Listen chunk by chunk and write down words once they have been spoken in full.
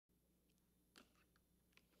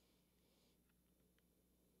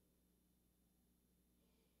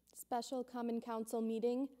Special Common Council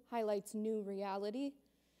meeting highlights new reality.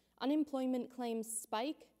 Unemployment claims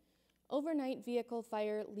spike. Overnight vehicle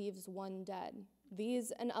fire leaves one dead.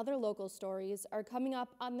 These and other local stories are coming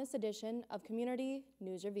up on this edition of Community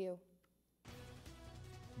News Review.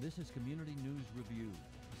 This is Community News Review,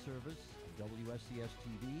 a service of WSCS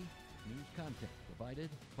TV, news content provided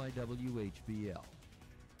by WHBL.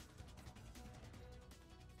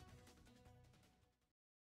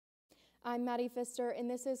 I'm Maddie Pfister, and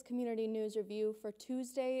this is Community News Review for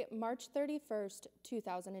Tuesday, March 31st,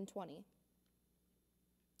 2020.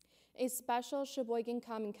 A special Sheboygan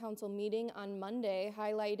Common Council meeting on Monday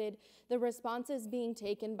highlighted the responses being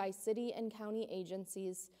taken by city and county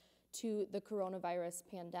agencies to the coronavirus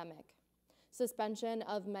pandemic. Suspension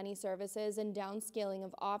of many services and downscaling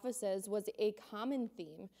of offices was a common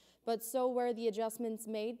theme, but so were the adjustments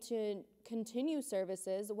made to continue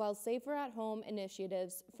services, while safer at home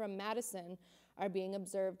initiatives from Madison are being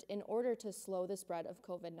observed in order to slow the spread of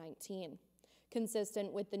COVID-19.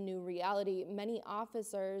 Consistent with the new reality, many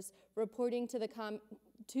officers reporting to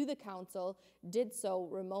the council did so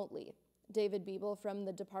remotely. David Biebel from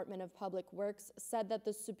the Department of Public Works said that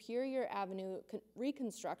the Superior Avenue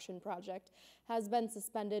reconstruction project has been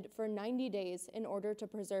suspended for 90 days in order to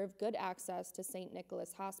preserve good access to St.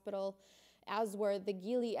 Nicholas Hospital, as were the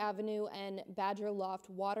Geely Avenue and Badger Loft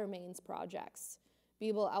water mains projects.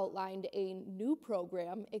 Biebel outlined a new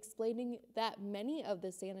program explaining that many of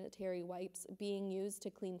the sanitary wipes being used to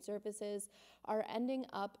clean surfaces are ending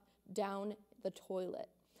up down the toilet.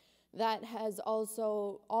 That has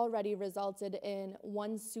also already resulted in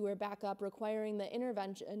one sewer backup requiring the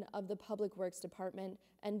intervention of the Public Works Department,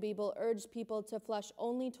 and Biebel urged people to flush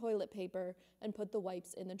only toilet paper and put the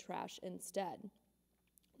wipes in the trash instead.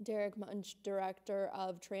 Derek Munch, Director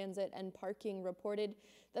of Transit and Parking, reported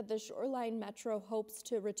that the Shoreline Metro hopes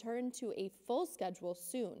to return to a full schedule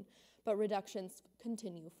soon, but reductions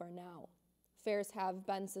continue for now. Fares have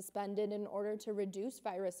been suspended in order to reduce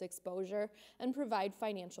virus exposure and provide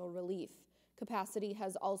financial relief. Capacity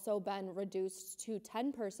has also been reduced to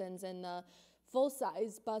 10 persons in the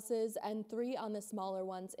full-size buses and 3 on the smaller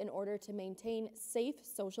ones in order to maintain safe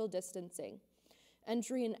social distancing.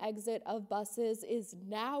 Entry and exit of buses is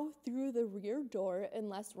now through the rear door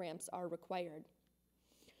unless ramps are required.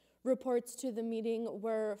 Reports to the meeting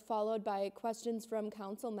were followed by questions from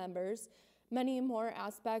council members. Many more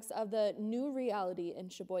aspects of the new reality in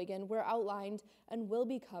Sheboygan were outlined and will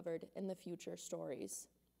be covered in the future stories.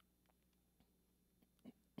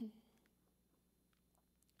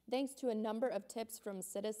 Thanks to a number of tips from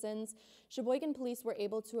citizens, Sheboygan police were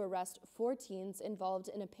able to arrest 4 teens involved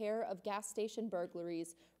in a pair of gas station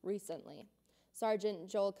burglaries recently. Sergeant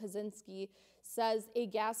Joel Kaczynski says a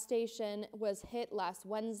gas station was hit last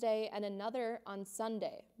Wednesday and another on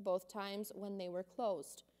Sunday, both times when they were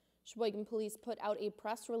closed. Sheboygan police put out a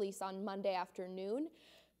press release on Monday afternoon,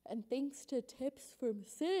 and thanks to tips from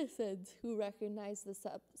citizens who recognized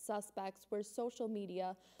the suspects were social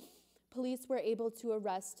media, police were able to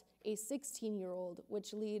arrest a 16-year-old,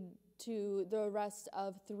 which led to the arrest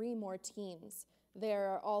of 3 more teens. They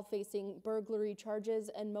are all facing burglary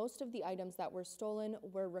charges, and most of the items that were stolen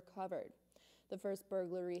were recovered. The first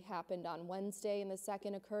burglary happened on Wednesday, and the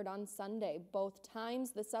second occurred on Sunday. Both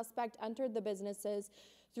times, the suspect entered the businesses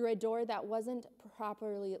through a door that wasn't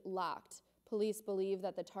properly locked. Police believe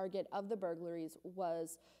that the target of the burglaries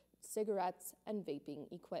was cigarettes and vaping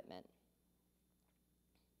equipment.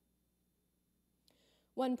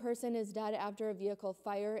 1 person is dead after a vehicle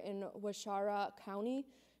fire in Waushara County.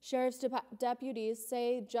 Sheriff's deputies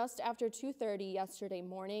say just after 2:30 yesterday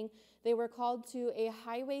morning, they were called to a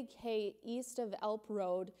Highway K east of Elp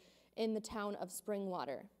Road in the town of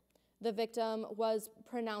Springwater. The victim was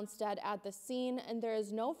pronounced dead at the scene, and there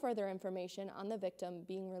is no further information on the victim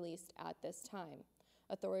being released at this time.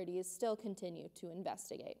 Authorities still continue to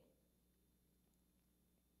investigate.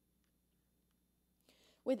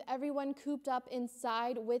 With everyone cooped up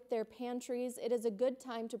inside with their pantries, it is a good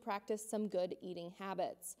time to practice some good eating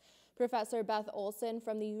habits. Professor Beth Olson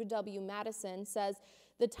from the UW-Madison says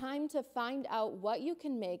the time to find out what you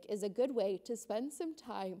can make is a good way to spend some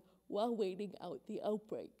time while waiting out the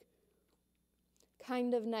outbreak.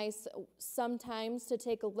 Kind of nice sometimes to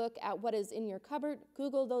take a look at what is in your cupboard,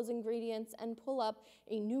 Google those ingredients, and pull up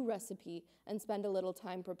a new recipe and spend a little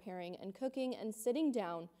time preparing and cooking and sitting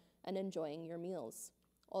down and enjoying your meals.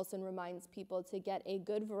 Olson reminds people to get a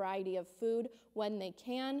good variety of food when they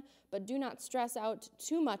can, but do not stress out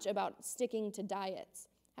too much about sticking to diets.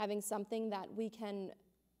 Having something that we can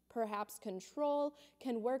perhaps control,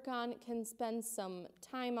 can work on, can spend some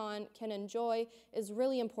time on, can enjoy is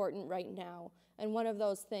really important right now. And one of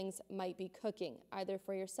those things might be cooking, either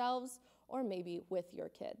for yourselves or maybe with your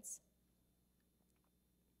kids.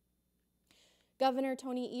 Governor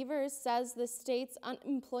Tony Evers says the state's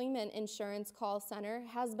unemployment insurance call center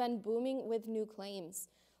has been booming with new claims.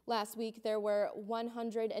 Last week, there were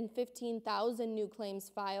 115,000 new claims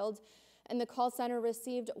filed, and the call center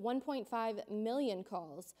received 1.5 million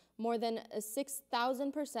calls, more than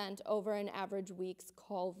 6,000% over an average week's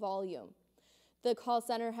call volume. The call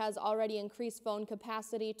center has already increased phone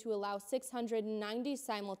capacity to allow 690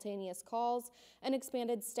 simultaneous calls and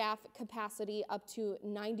expanded staff capacity up to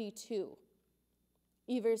 92.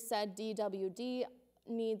 Evers said DWD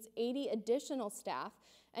needs 80 additional staff,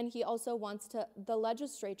 and he also wants the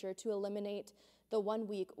legislature to eliminate the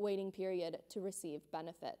 1-week waiting period to receive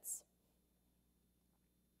benefits.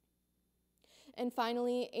 And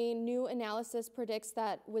finally, a new analysis predicts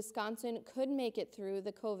that Wisconsin could make it through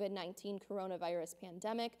the COVID-19 coronavirus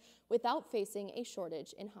pandemic without facing a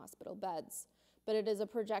shortage in hospital beds. But it is a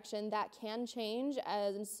projection that can change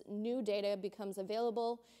as new data becomes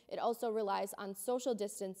available. It also relies on social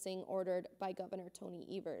distancing ordered by Governor Tony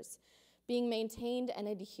Evers being maintained and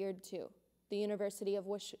adhered to. The University of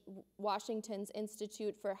Washington's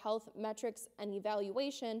Institute for Health Metrics and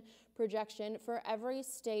Evaluation projection for every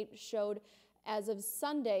state showed as of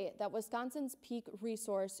Sunday that Wisconsin's peak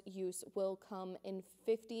resource use will come in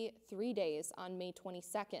 53 days on May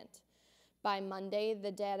 22nd. By Monday,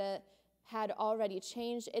 the data had already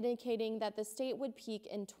changed, indicating that the state would peak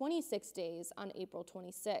in 26 days on April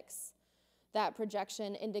 26. That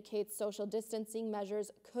projection indicates social distancing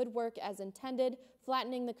measures could work as intended,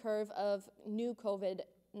 flattening the curve of new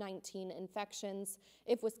COVID-19 infections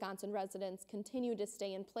if Wisconsin residents continue to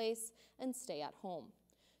stay in place and stay at home.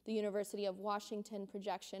 The University of Washington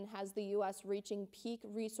projection has the U.S. reaching peak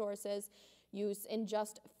resources use in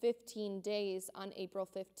just 15 days on April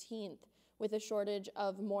 15th, with a shortage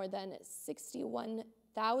of more than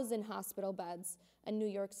 61,000 hospital beds, and New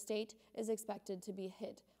York State is expected to be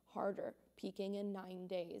hit harder, peaking in 9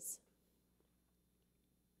 days.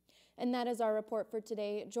 And that is our report for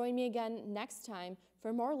today. Join me again next time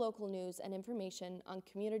for more local news and information on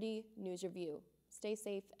Community News Review. Stay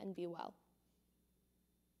safe and be well.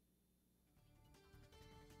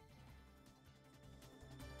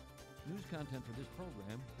 News content for this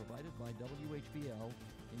program provided by WHBL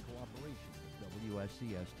in cooperation with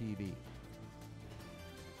WSCS TV.